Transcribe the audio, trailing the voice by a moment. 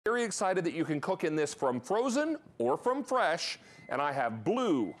very excited that you can cook in this from frozen or from fresh. And I have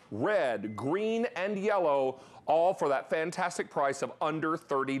blue, red, green, and yellow, all for that fantastic price of under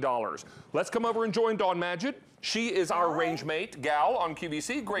 $30. Let's come over and join Dawn Madgett. She is our Rangemate gal on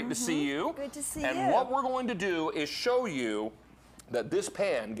QVC. Great to see you. Good to see you. And what we're going to do is show you that this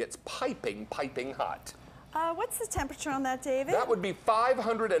pan gets piping hot. What's the temperature on that, David? That would be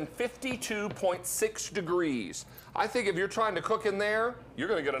 552.6 degrees. I think if you're trying to cook in there, you're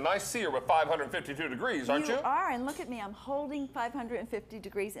going to get a nice sear with 552 degrees, aren't you? You are, and look at me. I'm holding 550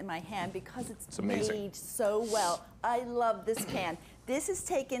 degrees in my hand because it's amazing. Made so well. I love this pan. This is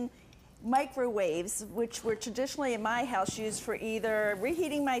taken microwaves, which were traditionally in my house used for either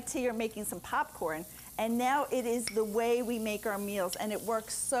reheating my tea or making some popcorn. And now it is the way we make our meals, and it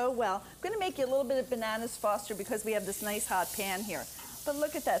works so well. I'm going to make you a little bit of bananas Foster because we have this nice hot pan here. But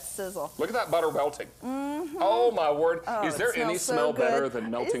look at that sizzle. Look at that butter melting. Oh, my word. Oh, is there any smell better than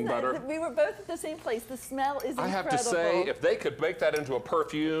melting butter? We were both at the same place. The smell is incredible. I have to say, if they could make that into a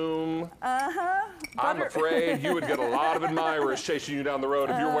perfume, I'm afraid you would get a lot of admirers chasing you down the road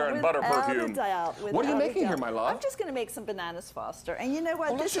if you're wearing butter perfume. What are you making here, my love? I'm just going to make some bananas Foster. And you know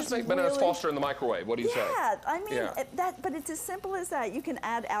what? Well, let's just make bananas Foster in the microwave. What do you say? Yeah, I mean, but it's as simple as that. You can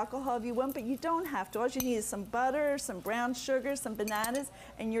add alcohol if you want, but you don't have to. All you need is some butter, some brown sugar, some bananas,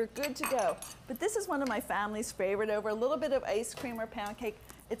 and you're good to go. But this is one of my family's favorite. Over a little bit of ice cream or pound cake.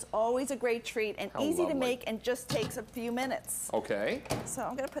 It's always a great treat and easy to make and just takes a few minutes. Okay. So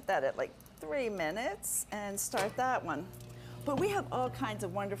I'm going to put that at like 3 minutes and start that one. But we have all kinds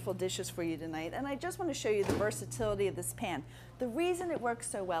of wonderful dishes for you tonight, and I just want to show you the versatility of this pan. The reason it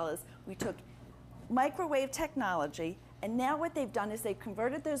works so well is we took microwave technology, and now what they've done is they've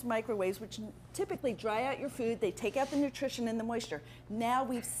converted those microwaves, which typically dry out your food, they take out the nutrition and the moisture. Now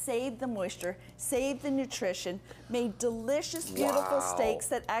we've saved the moisture, saved the nutrition, made delicious, beautiful steaks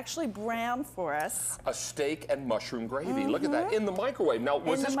that actually brown for us. A steak and mushroom gravy. Look at that, in the microwave. Now,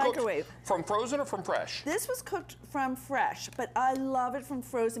 was this cooked from frozen or from fresh? This was cooked from fresh, but I love it from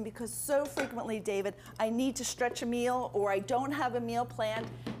frozen because so frequently, David, I need to stretch a meal or I don't have a meal planned,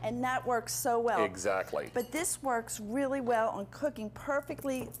 and that works so well. Exactly. But this works really well on cooking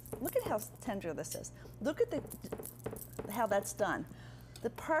perfectly. Look at how tender this is. Look at how that's done. The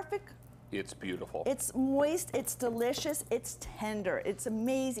perfect. It's beautiful. It's moist, it's delicious, it's tender. It's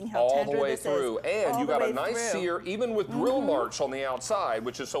amazing how tender this is. All the way through. And you got a nice sear, even with grill marks on the outside,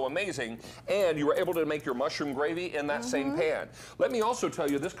 which is so amazing. And you were able to make your mushroom gravy in that same pan. Let me also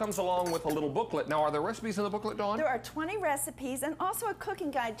tell you, this comes along with a little booklet. Now, are there recipes in the booklet, Dawn? There are 20 recipes and also a cooking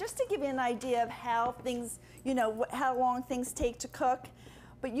guide, just to give you an idea of how things, you know, how long things take to cook.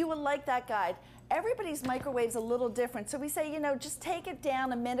 But you will like that guide. Everybody's microwave's a little different. So we say, you know, just take it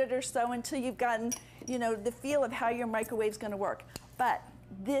down a minute or so until you've gotten, you know, the feel of how your microwave's gonna work. But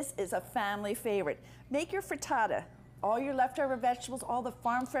this is a family favorite. Make your frittata. All your leftover vegetables, all the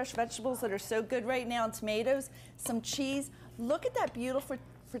farm fresh vegetables that are so good right now, and tomatoes, some cheese. Look at that beautiful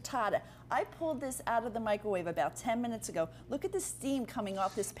frittata. I pulled this out of the microwave about 10 minutes ago. Look at the steam coming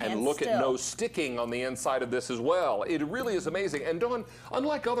off this pan. And look at no sticking on the inside of this as well. It really is amazing. And Dawn,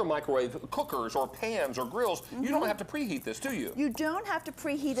 unlike other microwave cookers or pans or grills, you don't have to preheat this, do you? You don't have to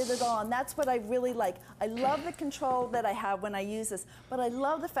preheat it at all, and that's what I really like. I love the control that I have when I use this, but I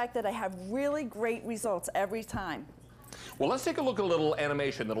love the fact that I have really great results every time. Well, let's take a look at a little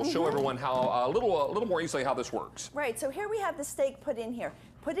animation that'll show everyone how a little more easily how this works. Right, so here we have the steak put in here.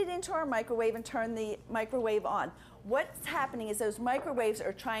 Put it into our microwave and turn the microwave on. What's happening is those microwaves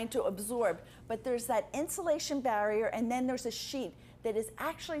are trying to absorb, but there's that insulation barrier, and then there's a sheet that is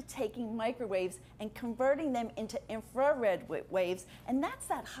actually taking microwaves and converting them into infrared waves, and that's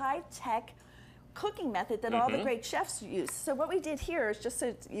that high-tech cooking method that all the great chefs use. So what we did here is, just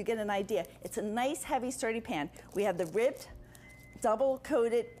so you get an idea, it's a nice, heavy, sturdy pan. We have the ribbed,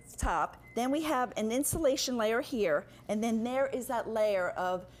 double-coated top. Then we have an insulation layer here, and then there is that layer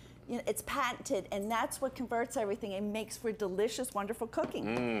of, you know, it's patented, and that's what converts everything and makes for delicious, wonderful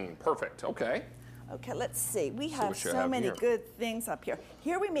cooking. Perfect. Okay. Okay, let's see. We have so many good things up here.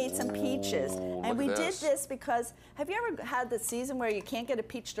 Here we made some peaches, and we did this because, have you ever had the season where you can't get a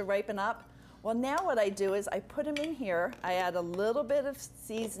peach to ripen up? Well, now what I do is I put them in here. I add a little bit of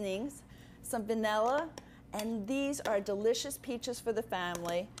seasonings, some vanilla, and these are delicious peaches for the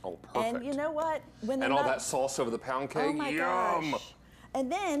family. Oh, perfect. And you know what? When and all that sauce over the pound cake. Oh my gosh.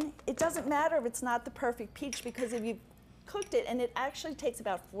 And then it doesn't matter if it's not the perfect peach, because if you cooked it, and it actually takes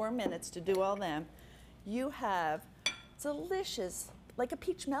about 4 minutes to do all them, you have delicious, like a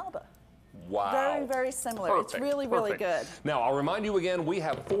peach Melba. Wow. Very, very similar. Perfect. It's really, really good. Now, I'll remind you again, we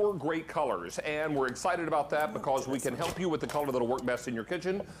have 4 great colors, and we're excited about that because we can help you with the color that'll work best in your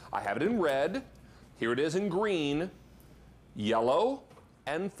kitchen. I have it in red. Here it is in green, yellow,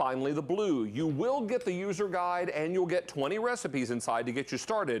 and finally the blue. You will get the user guide and you'll get 20 recipes inside to get you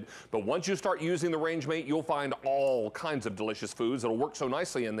started. But once you start using the Rangemate, you'll find all kinds of delicious foods that'll work so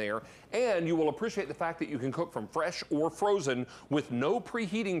nicely in there. And you will appreciate the fact that you can cook from fresh or frozen with no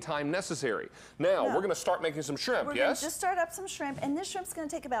preheating time necessary. Now, we're gonna start making some shrimp, We're gonna just start up some shrimp, and this shrimp's gonna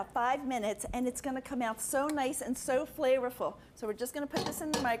take about 5 minutes, and it's gonna come out so nice and so flavorful. So we're just gonna put this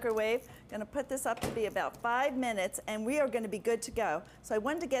in the microwave, gonna put this up to be about 5 minutes, and we are gonna be good to go. So I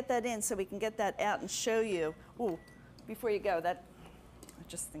wanted to get that in so we can get that out and show you. Ooh, before you go, I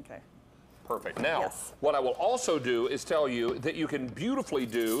just think Perfect. Now, Yes. what I will also do is tell you that you can beautifully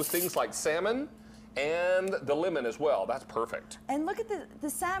do things like salmon and the lemon as well. That's perfect. And look at the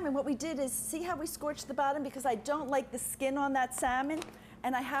salmon. What we did is, see how we scorched the bottom because I don't like the skin on that salmon?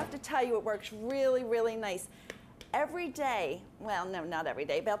 And I have to tell you, it works really, really nice. Every day, well, no, not every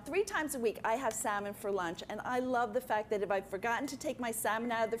day, about 3 times a week, I have salmon for lunch. And I love the fact that if I've forgotten to take my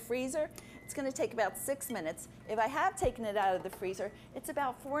salmon out of the freezer, it's gonna take about 6 minutes. If I have taken it out of the freezer, it's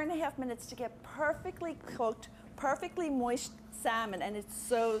about 4.5 minutes to get perfectly cooked, perfectly moist salmon, and it's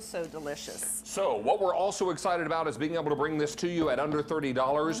so, so delicious. So what we're also excited about is being able to bring this to you at under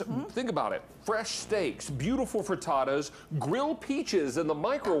 $30. Think about it. Fresh steaks, beautiful frittatas, grilled peaches in the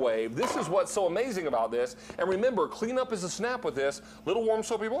microwave. This is what's so amazing about this. And remember, clean up is a snap with this. Little warm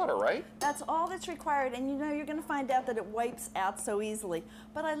soapy water, right? That's all that's required, and you know you're gonna find out that it wipes out so easily.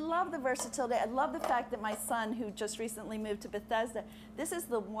 But I love the versatility. I love the fact that my son, who just recently moved to Bethesda, this is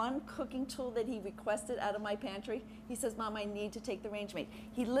the one cooking tool that he requested out of my pantry. He says, Mom, I need to take the Rangemate.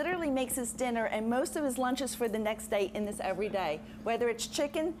 He literally makes his dinner and most of his lunches for the next day in this every day, whether it's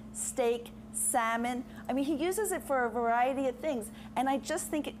chicken, steak, salmon. I mean, he uses it for a variety of things. And I just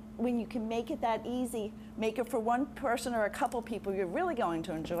think when you can make it that easy, make it for one person or a couple people, you're really going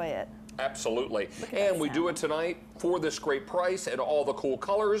to enjoy it. Absolutely. And we do it tonight for this great price and all the cool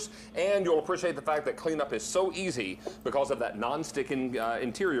colors. And you'll appreciate the fact that cleanup is so easy because of that non-stick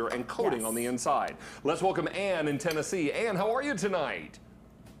interior and coating on the inside. Let's welcome Ann in Tennessee. Ann, how are you tonight?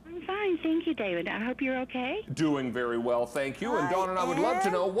 I'm fine, thank you, David. I hope you're okay. Doing very well, thank you. And Dawn and I would love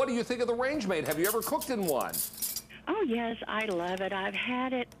to know, what do you think of the Rangemate? Have you ever cooked in one? Oh, yes, I love it. I've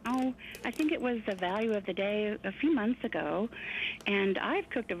had it, I think it was the value of the day a few months ago, and I've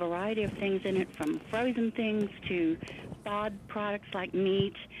cooked a variety of things in it, from frozen things to thawed products like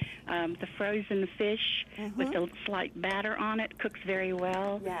meat. The frozen fish with a slight batter on it cooks very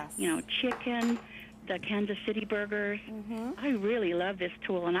well. Yes. You know, chicken, the Kansas City burgers. I really love this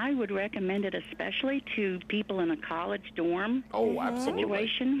tool, and I would recommend it especially to people in a college dorm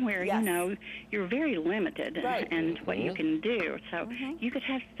situation where, you know, you're very limited and what you can do. So you could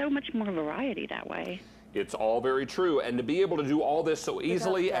have so much more variety that way. It's all very true. And to be able to do all this so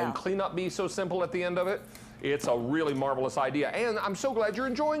easily and clean up be so simple at the end of it, it's a really marvelous idea. And I'm so glad you're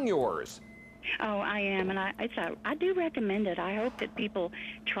enjoying yours. Oh, I am, and I do recommend it. I hope that people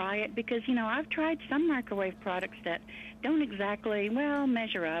try it because, you know, I've tried some microwave products that don't exactly, well,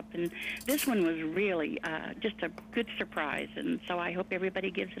 measure up, and this one was really just a good surprise, and so I hope everybody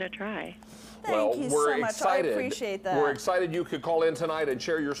gives it a try. Thank you so much. Excited. I appreciate that. We're excited you could call in tonight and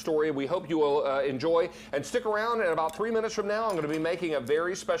share your story. We hope you will enjoy. And stick around. In about 3 minutes from now, I'm going to be making a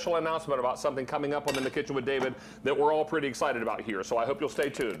very special announcement about something coming up on In the Kitchen with David that we're all pretty excited about here. So I hope you'll stay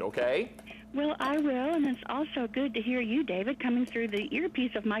tuned, okay? Well, I will, and it's also good to hear you, David, coming through the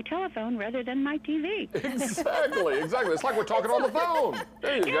earpiece of my telephone rather than my TV. Exactly, exactly. It's like we're talking on the phone.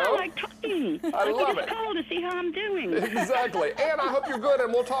 There you go. Like talking. I love it. Call to see how I'm doing. Exactly. And I hope you're good,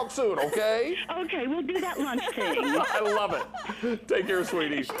 and we'll talk soon, okay? Okay, we'll do that lunch thing. I love it. Take care,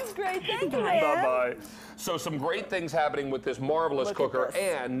 sweetie. She's great. Thank you, Ann. Bye-bye. So some great things happening with this marvelous cooker,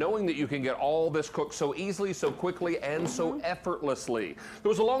 and knowing that you can get all this cooked so easily, so quickly, and so effortlessly. There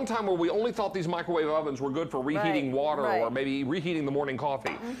was a long time where we only thought these microwave ovens were good for reheating water or maybe reheating the morning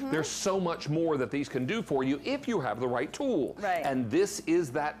coffee. There's so much more that these can do for you if you have the right tool. And this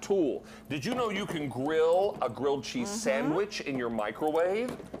is that tool. Did you know you can grill a grilled cheese sandwich in your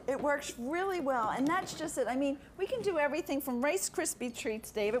microwave? It works really well, and that's just it. I mean, we can do everything from Rice Krispie treats,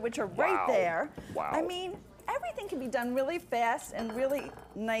 David, which are right there. I mean, everything can be done really fast and really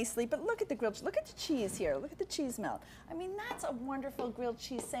nicely, but look at the grilled, look at the cheese here, look at the cheese melt. I mean, that's a wonderful grilled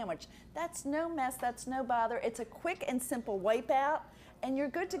cheese sandwich. That's no mess, that's no bother. It's a quick and simple wipe out, and you're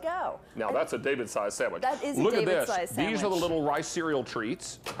good to go. Now that's a David-sized sandwich. That is a David-sized David-sized sandwich. These are the little rice cereal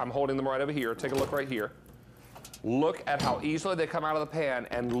treats. I'm holding them right over here. Take a look right here. Look at how easily they come out of the pan,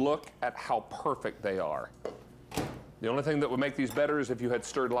 and look at how perfect they are. The only thing that would make these better is if you had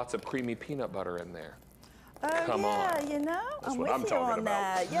stirred lots of creamy peanut butter in there. Oh, Come yeah, on. you know, That's I'm what I'm with you talking on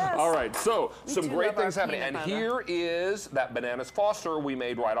about. that. Yes. All right, so We some do great love our things happening. peanut And butter. here is that Bananas Foster we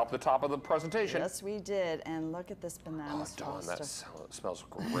made right off the top of the presentation. Yes, we did. And look at this banana Dawn, Foster. that smells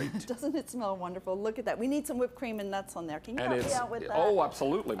great. Doesn't it smell wonderful? Look at that. We need some whipped cream and nuts on there. Can you And help me it's, out with that? oh,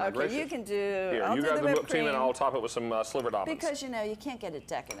 absolutely, my Okay, gracious. you can do. Here, I'll you do grab the the whipped cream, and cream. I'll top it with some slivered almonds. Because you know you can't get it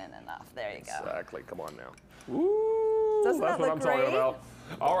decadent enough. There you go. Exactly. Come on now. Ooh, Doesn't that's that what look I'm talking great? about.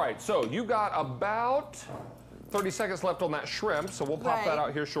 All right, so you got about 30 seconds left on that shrimp, so we'll pop that Right.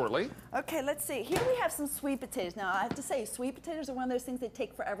 out here shortly. Okay, let's see. Here we have some sweet potatoes. Now I have to say, sweet potatoes are one of those things that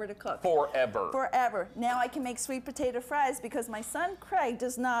take forever to cook. Forever. Forever. Now I can make sweet potato fries because my son Craig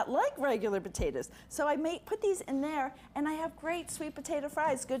does not like regular potatoes. So I put these in there, and I have great sweet potato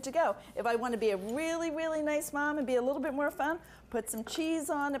fries, good to go. If I want to be a really, really nice mom and be a little bit more fun, put some cheese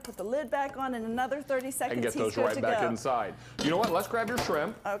on it, put the lid back on, and another 30 seconds And get he's those good right to back go. inside. You know what? Let's grab your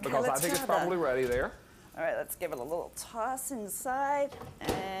shrimp, Okay, because I let's think it's try that. probably ready there. All right, let's give it a little toss inside,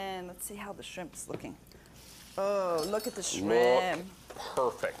 and let's see how the shrimp's looking. Oh, look at the shrimp. Look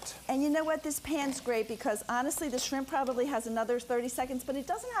perfect. And you know what? This pan's great because honestly, the shrimp probably has another 30 seconds, but it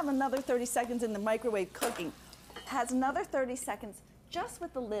doesn't have another 30 seconds in the microwave cooking. It has another 30 seconds just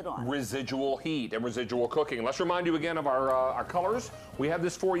with the lid on. Residual heat and residual cooking. Let's remind you again of our colors. We have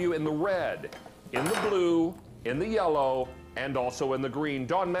this for you in the red, in the blue, in the yellow, and also in the green.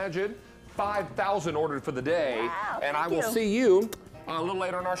 Dawn Majid, 5,000 ordered for the day. Wow, and I thank will you. see you a little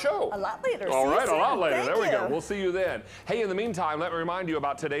later in our show. A lot later. All See you right, a lot soon. later. Thank There we go. you. We'll see you then. Hey, in the meantime, let me remind you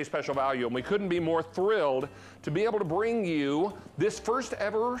about today's special value. And we couldn't be more thrilled to be able to bring you this first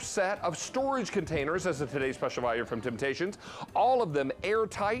ever set of storage containers as a today's special value from Temptations. All of them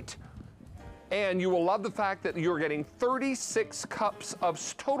airtight. And you will love the fact that you're getting 36 cups of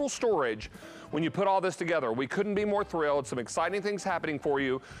total storage when you put all this together. We couldn't be more thrilled. Some exciting things happening for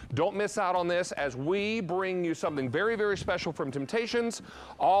you. Don't miss out on this as we bring you something very, very special from Temptations.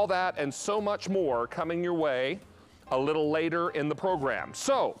 All that and so much more coming your way a little later in the program.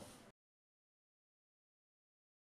 So,